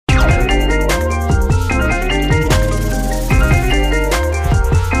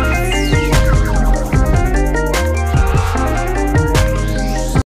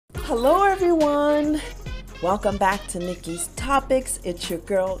welcome back to Nikki's Topics. It's your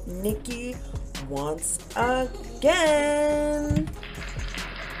girl Nikki once again.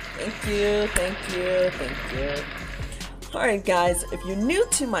 Thank you. Alright guys, if you're new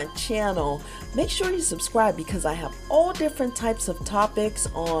to my channel, make sure you subscribe because I have all different types of topics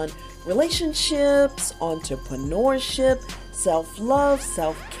on relationships, entrepreneurship, self-love,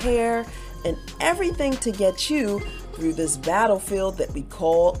 self-care, and everything to get you through this battlefield that we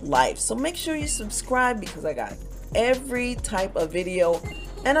call life. So make sure you subscribe because I got every type of video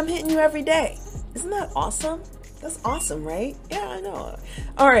and I'm hitting you every day. Isn't that awesome? That's awesome, right? Yeah, I know.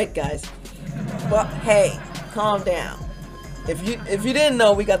 All right, guys. Well, hey, calm down. If you didn't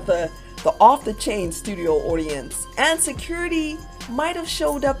know, we got the off the chain studio audience and security might have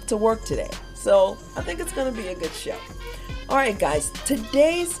showed up to work today. So I think it's going to be a good show. All right, guys,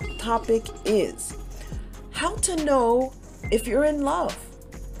 today's topic is how to know if you're in love.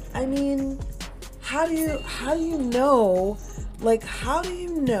 I mean, how do you know? Like, how do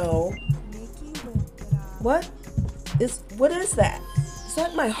you know? What is that? Is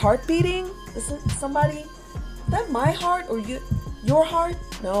that my heart beating? Is it somebody? Is that my heart or your heart?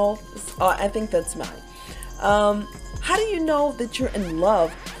 No, I think that's mine. How do you know that you're in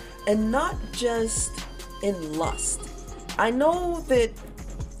love and not just in lust? I know that,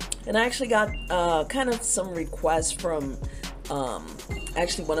 and I actually got kind of some requests from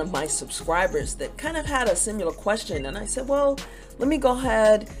actually one of my subscribers that kind of had a similar question, and I said, well, let me go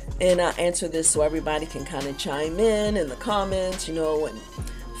ahead and answer this so everybody can kind of chime in the comments, you know, and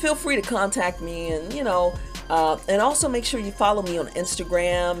feel free to contact me, and you know, and also make sure you follow me on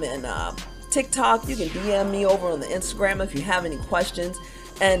Instagram and TikTok. You can DM me over on the Instagram if you have any questions,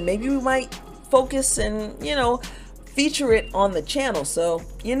 and maybe we might focus and, you know, feature it on the channel. So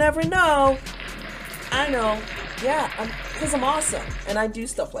you never know. I know. Yeah, because I'm awesome and I do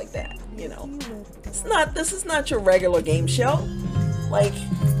stuff like that, you know. This is not your regular game show. Like,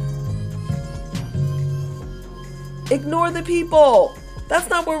 ignore the people. That's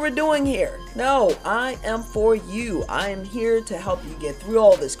not what we're doing here. No, I am for you. I am here to help you get through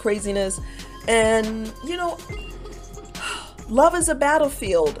all this craziness. And, you know, love is a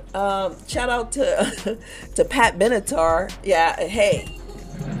battlefield. Shout out to to Pat Benatar. Yeah, hey,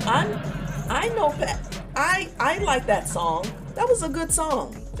 I know Pat. I like that song. That was a good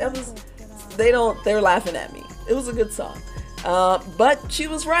song. They're laughing at me. It was a good song. But she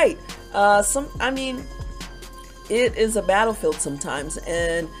was right. I mean, it is a battlefield sometimes,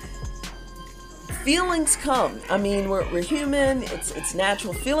 and feelings come. I mean, we're human. It's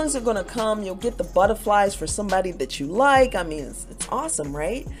natural. Feelings are gonna come. You'll get the butterflies for somebody that you like. I mean, it's awesome,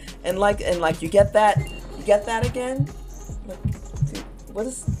 right? And like you get that again. Like, what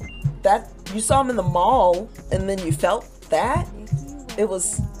is that? You saw him in the mall, and then you felt that. It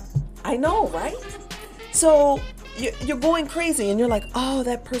was, I know, right? So you're going crazy, and you're like, oh,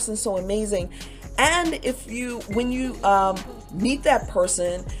 that person's so amazing. And when you meet that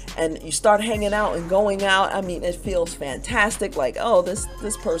person and you start hanging out and going out, I mean, it feels fantastic. Like, oh, this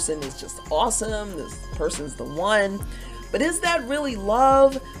person is just awesome. This person's the one. But is that really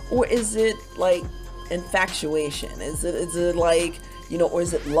love, or is it like infatuation? Is it like, you know, or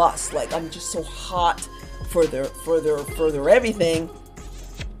is it lust? Like, I'm just so hot for their everything,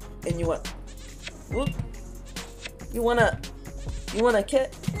 and you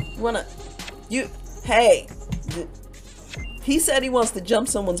hey, he said he wants to jump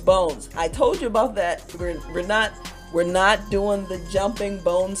someone's bones. I told you about that. We're not doing the jumping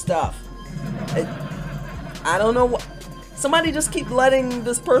bone stuff. I don't know what. Somebody just keep letting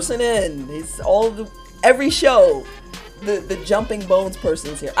this person in. Every show. The jumping bones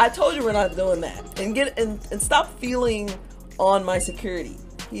person's here. I told you we're not doing that. And stop feeling on my security.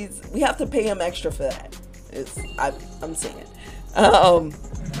 We have to pay him extra for that. I'm saying it.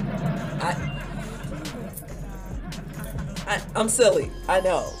 I'm silly. I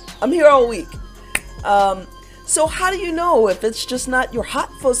know. I'm here all week. So how do you know if it's just not you're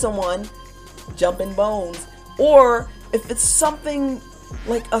hot for someone, jumping bones, or if it's something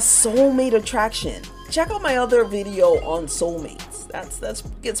like a soulmate attraction? Check out my other video on soulmates. That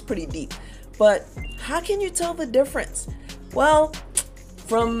gets pretty deep. But how can you tell the difference? Well,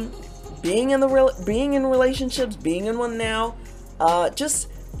 from being in relationships, being in one now,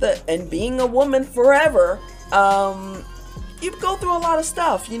 and being a woman forever, you go through a lot of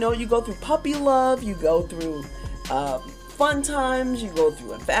stuff. You know, you go through puppy love, you go through fun times, you go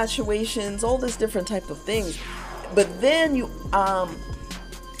through infatuations, all this different type of things. But then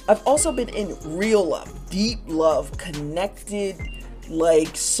I've also been in real love, deep love, connected,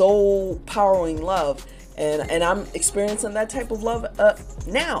 like soul powering love, and I'm experiencing that type of love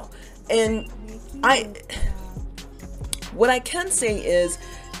now. And What I can say is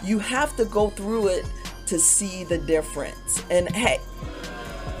you have to go through it to see the difference. And hey,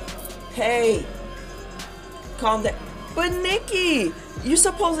 calm down. But Nikki, you're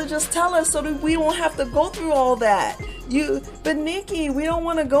supposed to just tell us so that we won't have to go through all that. But Nikki, we don't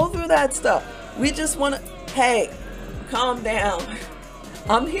want to go through that stuff. We just want to, hey, calm down.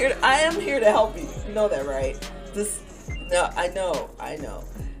 I am here to help you. You know that, right? No, I know.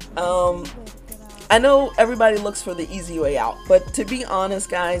 I know everybody looks for the easy way out, but to be honest,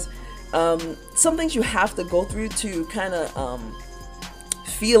 guys, some things you have to go through to kind of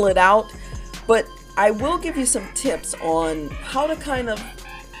feel it out. But I will give you some tips on how to kind of,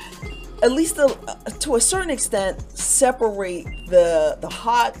 at least to a certain extent, separate the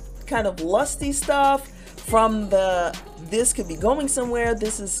hot, kind of lusty stuff from this could be going somewhere,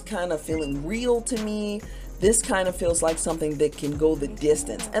 this is kind of feeling real to me, this kind of feels like something that can go the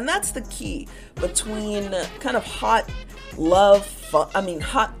distance. And that's the key between kind of hot love,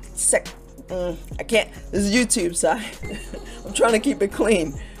 hot sex. I can't, this is YouTube, so I'm trying to keep it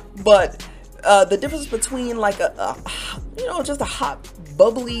clean. But the difference between like just a hot,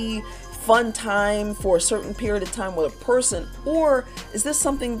 bubbly, fun time for a certain period of time with a person, or is this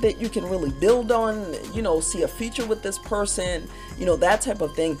something that you can really build on, see a future with this person, that type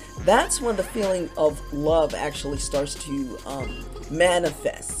of thing. That's when the feeling of love actually starts to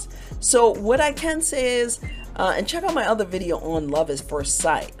manifest. So what I can say is, and check out my other video on love at first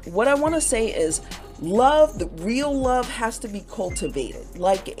sight. What I want to say is love, the real love, has to be cultivated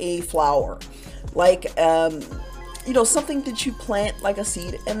like a flower, like something that you plant like a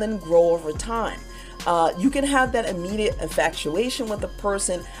seed and then grow over time. You can have that immediate infatuation with a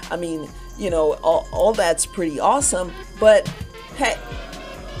person. All that's pretty awesome. But hey,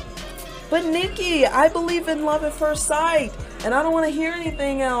 Nikki, I believe in love at first sight, and I don't want to hear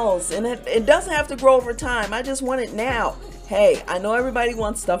anything else. And it doesn't have to grow over time. I just want it now. Hey, I know everybody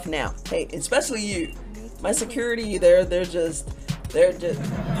wants stuff now. Hey, especially you, my security. They're just.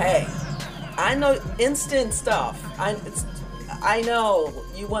 Hey. I know instant stuff. I know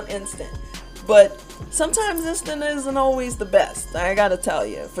you want instant, but sometimes instant isn't always the best. I gotta tell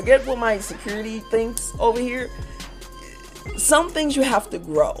you. Forget what my security thinks over here. Some things you have to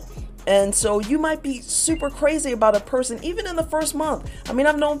grow. And so you might be super crazy about a person even in the first month.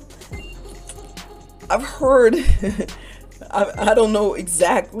 I've heard, I don't know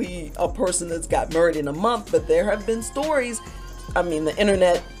exactly a person that's got married in a month, but there have been stories. The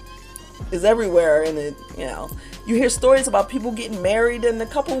internet is everywhere, and you hear stories about people getting married in a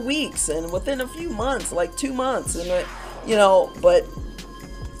couple weeks and within a few months, like 2 months, and but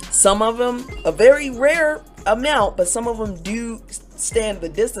some of them, a very rare amount, but some of them do stand the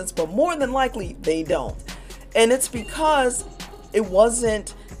distance, but more than likely they don't. And it's because it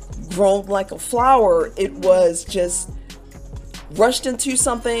wasn't grown like a flower. It was just rushed into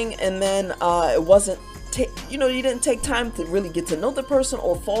something, and then it wasn't you didn't take time to really get to know the person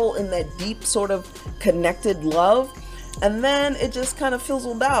or fall in that deep sort of connected love, and then it just kind of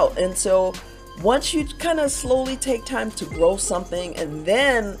fizzled out. And so once you kind of slowly take time to grow something, and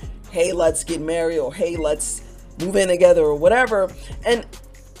then hey, let's get married, or hey, let's move in together, or whatever. And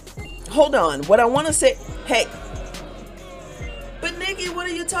hold on, what I want to say, hey, but Nikki, what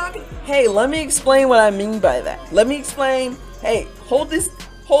are you talking? Hey, let me explain what I mean by that. Let me explain. Hey, hold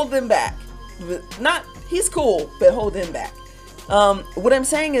them back. He's cool, but hold him back. What I'm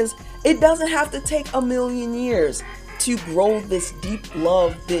saying is, it doesn't have to take a million years to grow this deep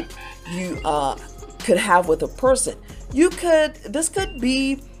love that you could have with a person. This could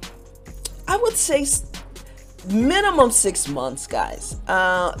be, I would say, minimum 6 months, guys.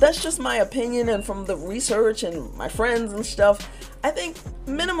 That's just my opinion, and from the research and my friends and stuff, I think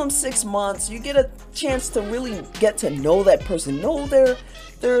minimum 6 months, you get a chance to really get to know that person, know their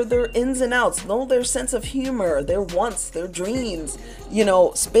ins and outs, know their sense of humor, their wants, their dreams.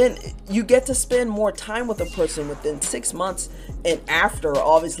 You get to spend more time with a person within 6 months, and after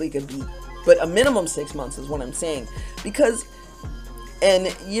obviously could be, but a minimum 6 months is what I'm saying. Because, and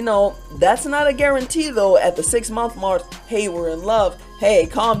that's not a guarantee though. At the 6 month mark, hey, we're in love. Hey,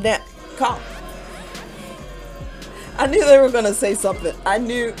 calm down, calm. I knew they were gonna say something. I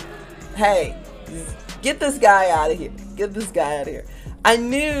knew, hey, get this guy out of here. Get this guy out of here. I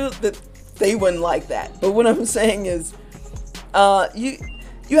knew that they wouldn't like that. But what I'm saying is,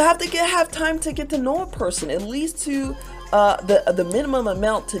 you have to have time to get to know a person, at least to the minimum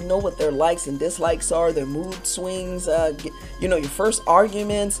amount to know what their likes and dislikes are, their mood swings, your first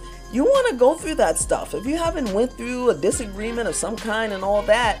arguments. You want to go through that stuff. If you haven't went through a disagreement of some kind and all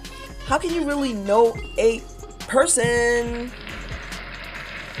that, how can you really know a person?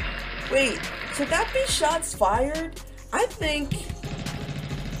 Wait, should that be shots fired? I think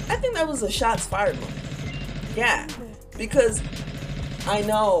that was a shots fired moment. Yeah, because I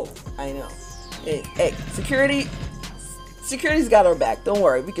know. Hey, security's got our back. Don't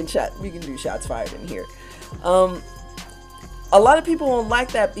worry, we can do shots fired in here. A lot of people won't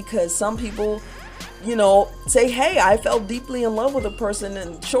like that because some people, say, hey, I fell deeply in love with a person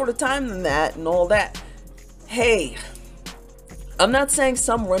in shorter time than that and all that. Hey, I'm not saying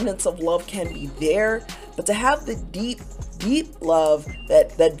some remnants of love can be there, but to have the deep love,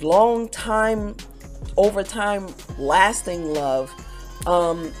 that long time, over time lasting love,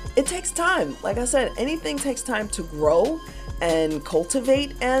 it takes time. Like I said, anything takes time to grow and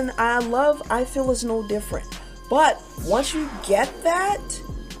cultivate, and I feel is no different. But once you get that,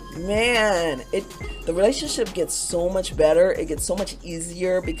 man, the relationship gets so much better. It gets so much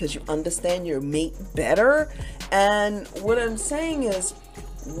easier because you understand your mate better. And what I'm saying is,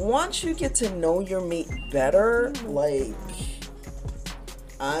 once you get to know your mate better, like,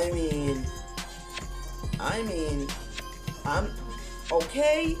 I mean, I'm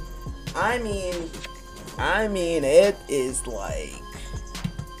okay. I mean, it is like,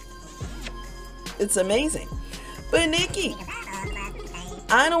 it's amazing. But Nikki,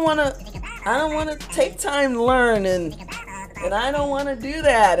 I don't want to take time to learn, and I don't want to do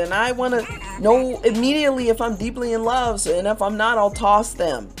that, and I want to know immediately if I'm deeply in love, and if I'm not, I'll toss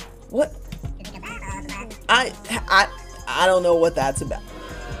them. What? I don't know what that's about.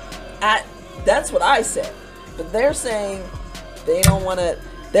 That's what I said, but they're saying they don't want to.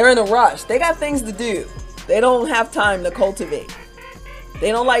 They're in a rush. They got things to do. They don't have time to cultivate.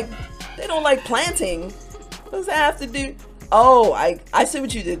 They don't like planting. What does that have to do? Oh, I see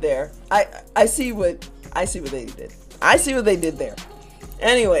what you did there. I see what they did. I see what they did there.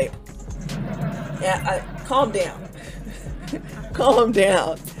 Anyway, yeah, calm down. Calm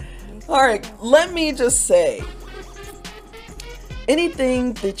down. All right, let me just say,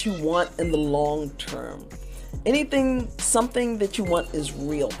 anything that you want in the long term, something that you want is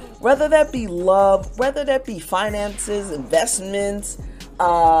real. Whether that be love, whether that be finances, investments,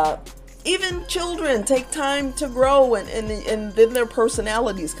 even children take time to grow, and then their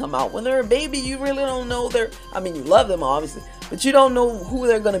personalities come out. When they're a baby, you really don't know you love them obviously, but you don't know who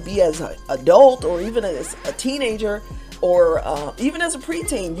they're going to be as an adult, or even as a teenager, or even as a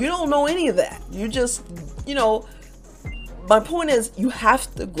preteen. You don't know any of that. You just, my point is, you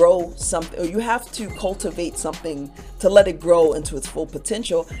have to grow something, or you have to cultivate something to let it grow into its full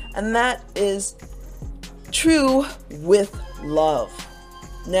potential. And that is true with love.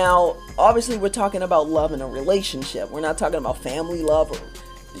 Now, obviously, we're talking about love in a relationship. We're not talking about family love, or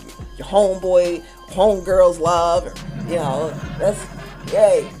your homeboy, homegirl's love, or, that's,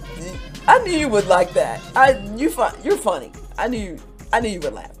 yay. I knew you would like that. You're funny. I knew you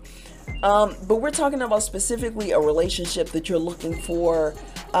would laugh. But we're talking about specifically a relationship that you're looking for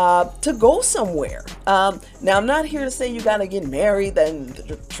to go somewhere. Now, I'm not here to say you got to get married in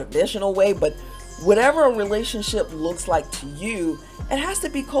the traditional way, but whatever a relationship looks like to you, it has to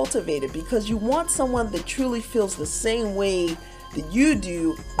be cultivated, because you want someone that truly feels the same way that you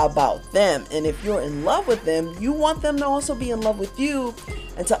do about them. And if you're in love with them, you want them to also be in love with you.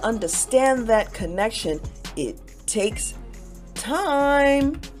 And to understand that connection, it takes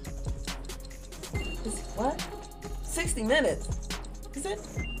time. What? 60 minutes? Is it?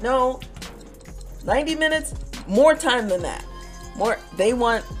 No. 90 minutes? More time than that. More. They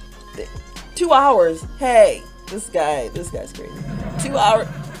want 2 hours. Hey, this guy's crazy.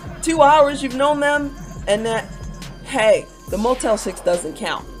 2 hours you've known them, and that, hey, the Motel 6 doesn't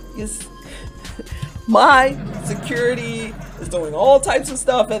count. My security is doing all types of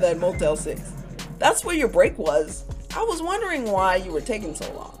stuff at that Motel 6. That's where your break was. I was wondering why you were taking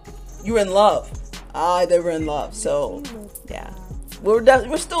so long. You were in love. They were in love. So, yeah.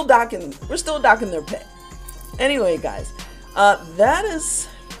 We're still docking their pay. Anyway, guys, that is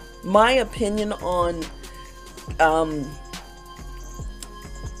my opinion on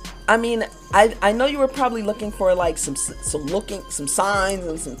I know you were probably looking for like some signs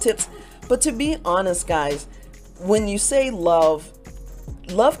and some tips, but to be honest, guys, when you say love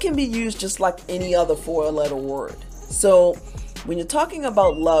can be used just like any other 4-letter word. So when you're talking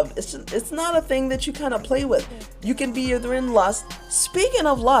about love, it's not a thing that you kind of play with. You can be either in lust. Speaking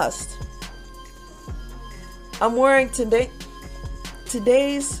of lust, I'm wearing today's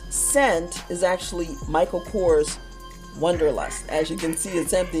scent is actually Michael Kors Wonderlust. As you can see,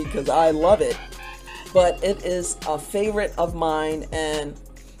 it's empty because I love it, but it is a favorite of mine, and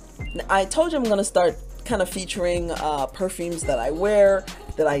I told you I'm going to start kind of featuring perfumes that I wear,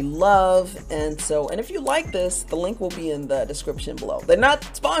 that I love. And if you like this, the link will be in the description below. They're not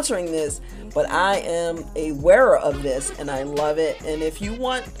sponsoring this, but I am a wearer of this and I love it. And if you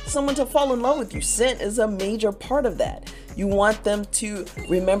want someone to fall in love with you, scent is a major part of that. You want them to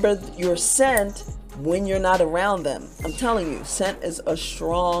remember your scent when you're not around them. I'm telling you, scent is a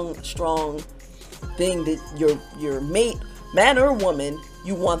strong thing that your mate, man or woman,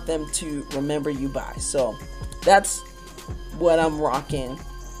 you want them to remember you by. So that's what I'm rocking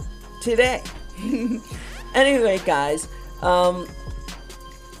today. Anyway, guys, to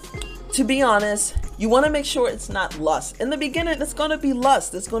be honest, you want to make sure it's not lust. In the beginning, it's going to be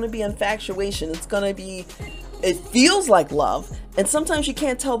lust. It's going to be infatuation. It's going to be, it feels like love. And sometimes you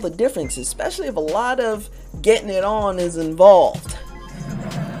can't tell the difference, especially if a lot of getting it on is involved.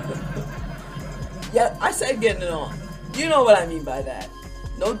 Yeah, I said getting it on. You know what I mean by that.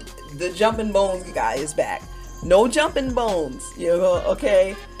 No, the jumping bones guy is back. No jumping bones. You know,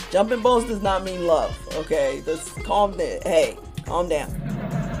 okay? Jumping bones does not mean love. Okay? Just calm down. Hey, calm down.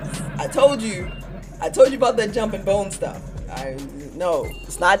 I told you about that jumping bone stuff. No,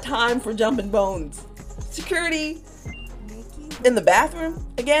 it's not time for jumping bones. Security in the bathroom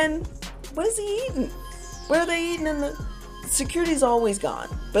again. What is he eating? What are they eating in the? Security's always gone,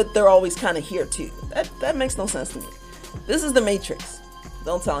 but they're always kind of here too. That makes no sense to me. This is the Matrix.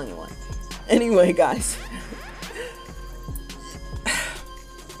 Don't tell anyone. Anyway, guys.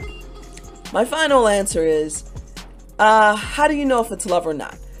 My final answer is, how do you know if it's love or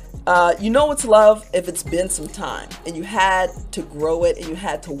not? You know it's love if it's been some time and you had to grow it and you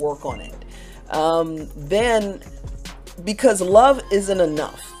had to work on it. Then, because love isn't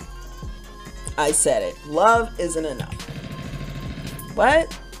enough. I said it. Love isn't enough.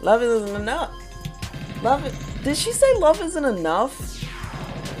 What? Love isn't enough. Did she say love isn't enough?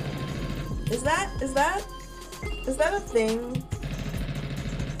 Is that a thing?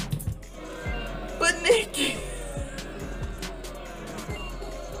 But Nikki.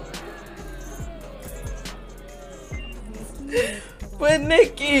 But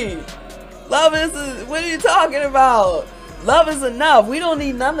Nikki, love is, what are you talking about? Love is enough. We don't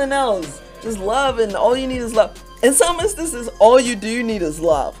need nothing else. Just love, and all you need is love. In some instances, all you do need is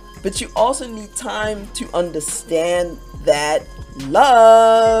love. But you also need time to understand that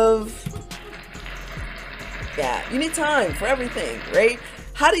love. Yeah, you need time for everything, right?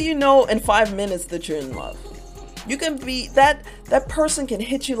 How do you know in 5 minutes that you're in love? You can be, that person can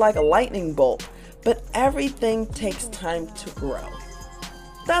hit you like a lightning bolt, but everything takes time to grow.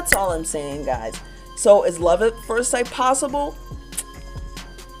 That's all I'm saying, guys. So is love at first sight possible?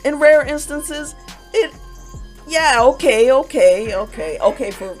 In rare instances, okay,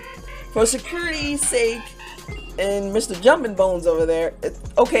 for security's sake and Mr. Jumping Bones over there,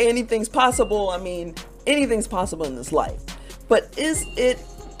 okay, anything's possible. I mean, anything's possible in this life. But is it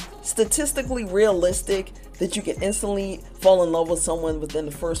statistically realistic that you can instantly fall in love with someone within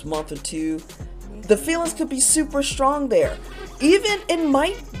the first month or two? The feelings could be super strong there. Even it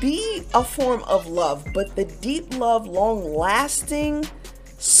might be a form of love, but the deep love, long-lasting,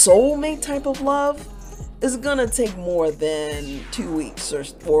 soulmate type of love is gonna take more than 2 weeks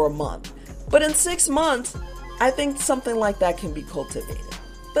or a month. But in 6 months, I think something like that can be cultivated.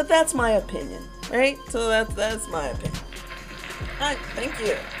 But that's my opinion, right? So that's my opinion. Thank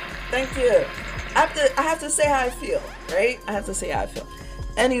you. I have to say how I feel, right? I have to say how I feel.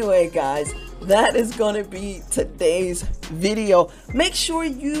 Anyway, guys, that is going to be today's video. Make sure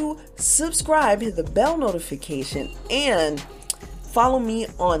you subscribe, hit the bell notification, and follow me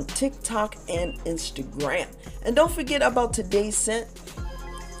on TikTok and Instagram. And don't forget about today's scent,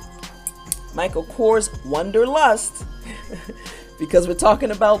 Michael Kors Wonderlust, because we're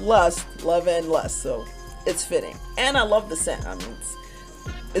talking about lust, love and lust, so it's fitting. And I love the scent. I mean,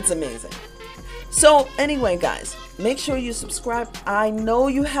 it's amazing. So anyway, guys, make sure you subscribe. I know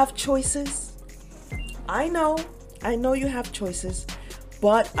you have choices. I know you have choices,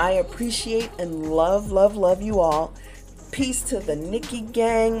 but I appreciate and love you all. Peace to the Nikki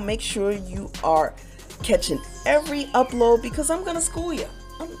gang. Make sure you are catching every upload because I'm gonna school you.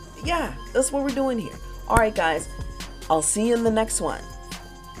 Yeah, that's what we're doing here. All right, guys, I'll see you in the next one.